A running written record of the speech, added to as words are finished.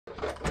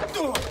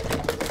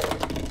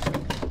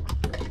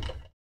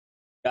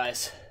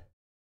Guys,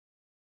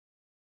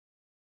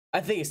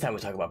 I think it's time we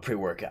talk about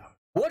pre-workout.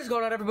 What is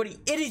going on, everybody?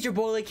 It is your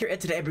boy Linck here, and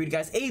today I bring you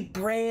guys a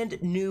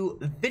brand new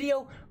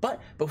video.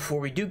 But before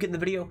we do get in the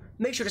video,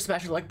 make sure to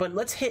smash the like button.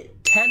 Let's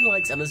hit 10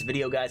 likes on this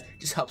video, guys.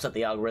 Just helps out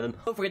the algorithm.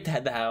 Don't forget to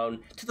head down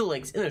to the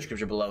links in the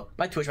description below.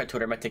 My Twitch, my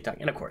Twitter, my TikTok,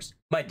 and of course,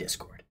 my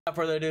Discord. Without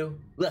further ado,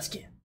 let's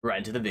get right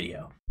into the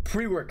video.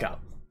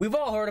 Pre-workout. We've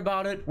all heard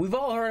about it. We've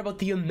all heard about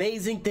the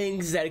amazing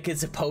things that it can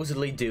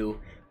supposedly do.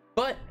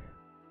 But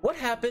what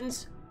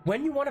happens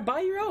when you want to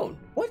buy your own?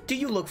 What do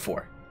you look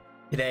for?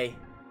 Today,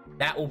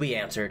 that will be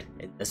answered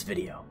in this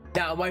video.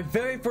 Now, my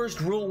very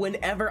first rule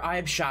whenever I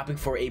am shopping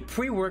for a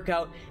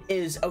pre-workout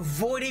is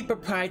avoiding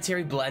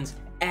proprietary blends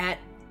at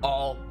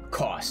all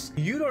costs.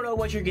 You don't know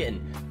what you're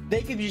getting.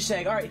 They could be just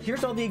saying, all right,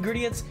 here's all the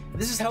ingredients.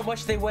 This is how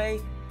much they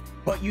weigh.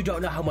 But you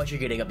don't know how much you're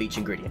getting of each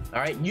ingredient. All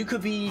right, you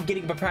could be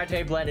getting a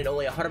proprietary blend and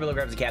only 100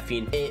 milligrams of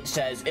caffeine. It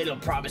says it'll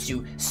promise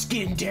you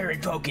skin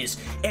daring focus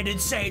and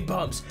insane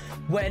bumps,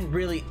 when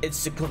really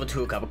it's equivalent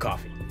to a cup of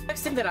coffee.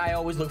 Next thing that I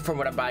always look for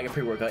when I'm buying a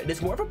pre-workout, it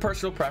is more of a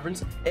personal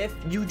preference. If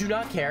you do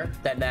not care,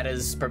 then that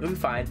is perfectly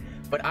fine.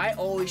 But I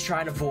always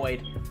try and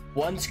avoid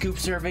 1 scoop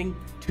serving,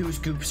 2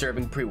 scoop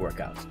serving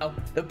pre-workouts. Now,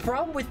 the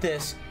problem with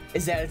this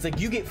is that it's like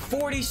you get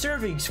 40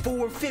 servings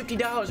for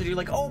 $50 and you're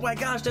like, oh my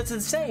gosh, that's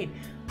insane.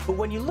 But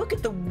when you look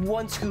at the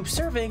 1 scoop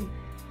serving,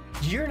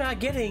 you're not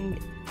getting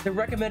the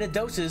recommended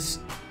doses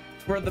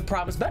for the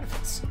promised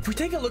benefits. If we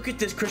take a look at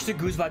this Christian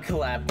Guzman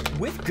collab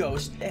with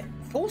Ghost,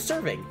 full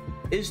serving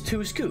is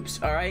 2 scoops,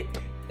 all right?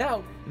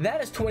 Now,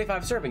 that is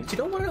 25 servings. You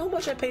don't want to know how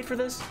much I paid for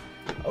this?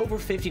 Over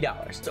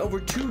 $50. It's over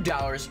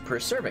 $2 per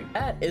serving.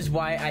 That is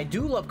why I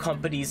do love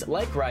companies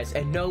like Rise,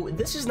 and no,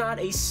 this is not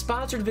a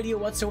sponsored video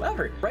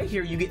whatsoever. Right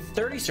here, you get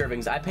 30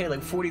 servings. I pay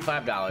like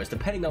 $45,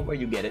 depending on where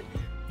you get it.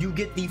 You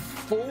get the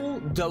full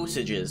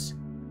dosages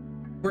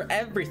for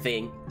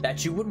everything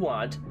that you would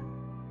want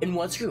in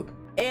 1 scoop.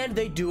 And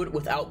they do it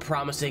without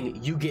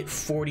promising you get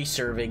 40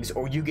 servings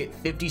or you get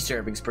 50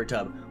 servings per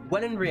tub,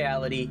 when in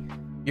reality,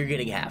 you're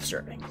getting half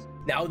servings.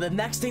 Now, the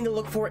next thing to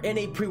look for in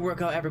a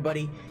pre-workout,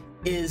 everybody,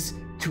 is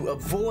to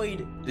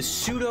avoid the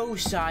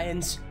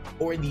pseudoscience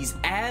or these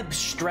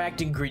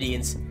abstract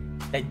ingredients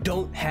that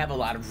don't have a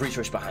lot of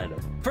research behind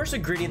them. First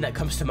ingredient that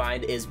comes to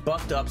mind is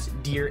Bucked Up's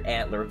Deer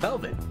Antler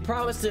Velvet.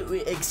 Promise that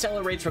it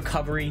accelerates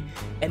recovery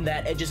and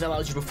that it just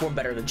allows you to perform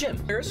better in the gym.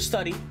 There is a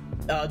study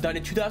done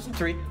in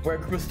 2003 where a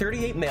group of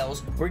 38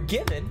 males were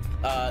given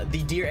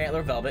the Deer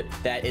Antler Velvet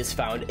that is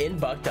found in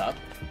Bucked Up.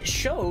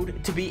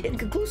 Showed to be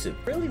inconclusive.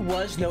 There really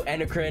was no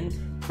endocrine,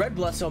 red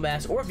blood cell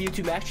mass, or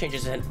VO2 max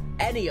changes in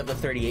any of the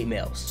 38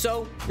 males.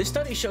 So the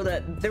study showed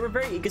that there were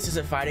very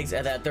inconsistent findings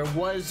and that there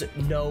was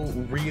no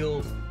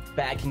real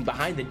backing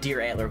behind the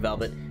Deer Antler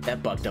Velvet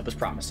that Bucked Up was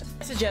promising.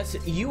 I suggest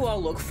you all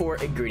look for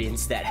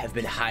ingredients that have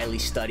been highly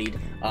studied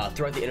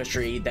throughout the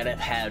industry, that have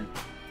had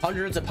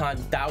hundreds upon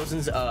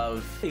thousands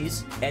of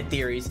studies and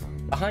theories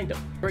behind them.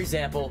 For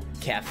example,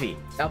 caffeine.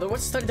 Now, there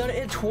was a study done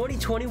in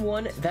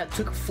 2021 that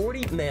took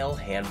 40 male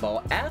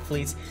handball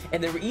athletes,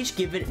 and they were each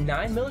given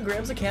 9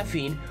 milligrams of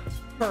caffeine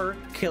per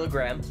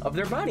kilogram of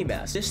their body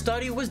mass. This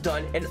study was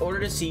done in order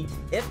to see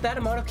if that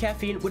amount of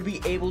caffeine would be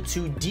able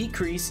to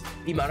decrease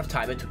the amount of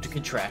time it took to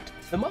contract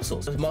the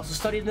muscles. The muscle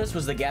studied in this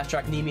was the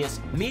gastrocnemius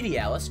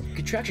medialis.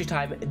 Contraction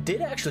time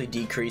did actually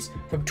decrease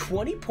from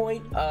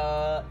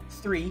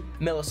 20.3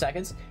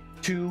 milliseconds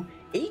to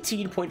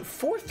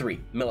 18.43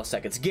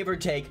 milliseconds, give or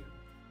take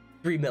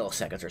 3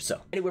 milliseconds or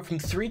so. Anywhere from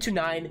 3 to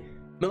 9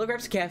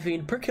 milligrams of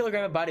caffeine per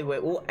kilogram of body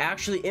weight will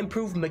actually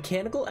improve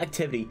mechanical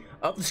activity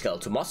of the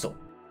skeletal muscle.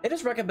 It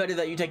is recommended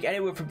that you take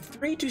anywhere from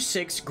 3 to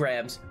 6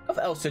 grams of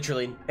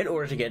L-citrulline in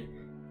order to get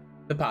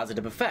the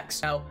positive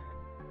effects. Now,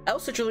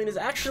 L-citrulline is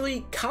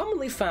actually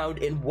commonly found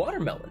in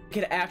watermelon. It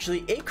can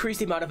actually increase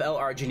the amount of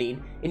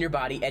L-arginine in your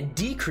body and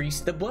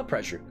decrease the blood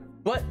pressure.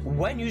 But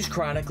when used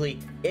chronically,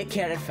 it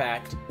can in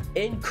fact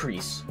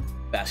increase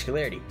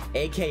vascularity,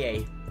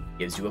 aka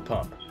gives you a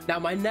pump. Now,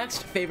 my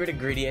next favorite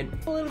ingredient,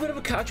 a little bit of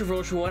a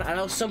controversial one. I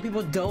know some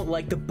people don't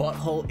like the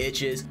butthole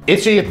itches.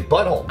 Itchy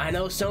butthole. I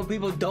know some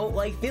people don't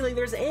like feeling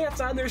there's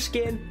ants on their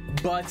skin,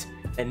 but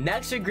the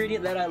next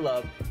ingredient that I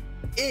love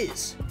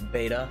is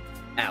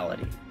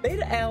beta-alanine.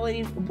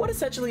 Beta-alanine, what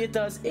essentially it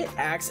does, it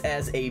acts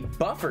as a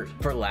buffer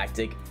for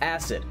lactic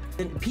acid.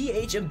 The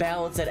pH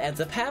imbalance that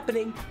ends up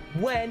happening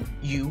when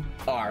you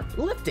are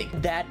lifting.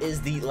 That is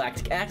the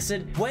lactic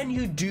acid. When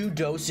you do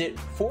dose it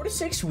 4 to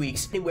 6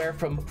 weeks, anywhere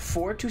from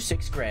 4 to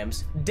 6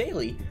 grams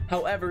daily.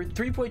 However,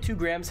 3.2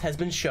 grams has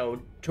been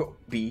shown to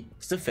be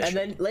sufficient.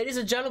 And then, ladies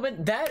and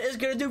gentlemen, that is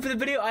gonna do for the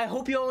video. I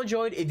hope you all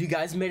enjoyed. If you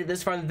guys made it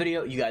this far in the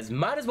video, you guys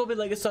might as well be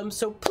liking something.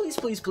 So please,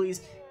 please,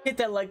 please hit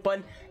that like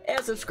button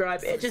and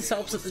subscribe. It just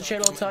helps us the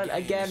channel a ton.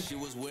 Again,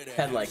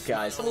 10 likes,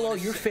 guys. Below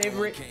your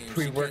favorite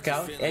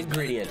pre-workout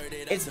ingredient.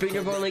 It's been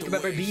your boy Linck.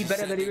 Remember, be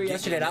better than you were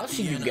yesterday, and I'll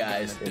see you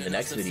guys in the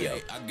next video.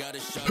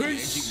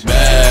 Peace.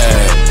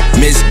 Bad.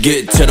 Miss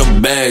get to the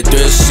bag.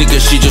 Thrill seeker,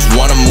 she just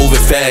wanna move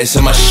it fast.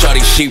 And my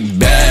shawty, she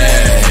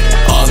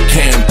bad. On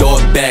cam, throw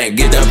it back.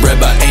 Get that bread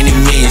by any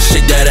means.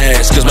 Shake that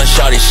ass, cause my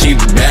shawty, she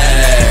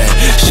bad.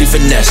 She finna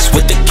finesse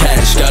with the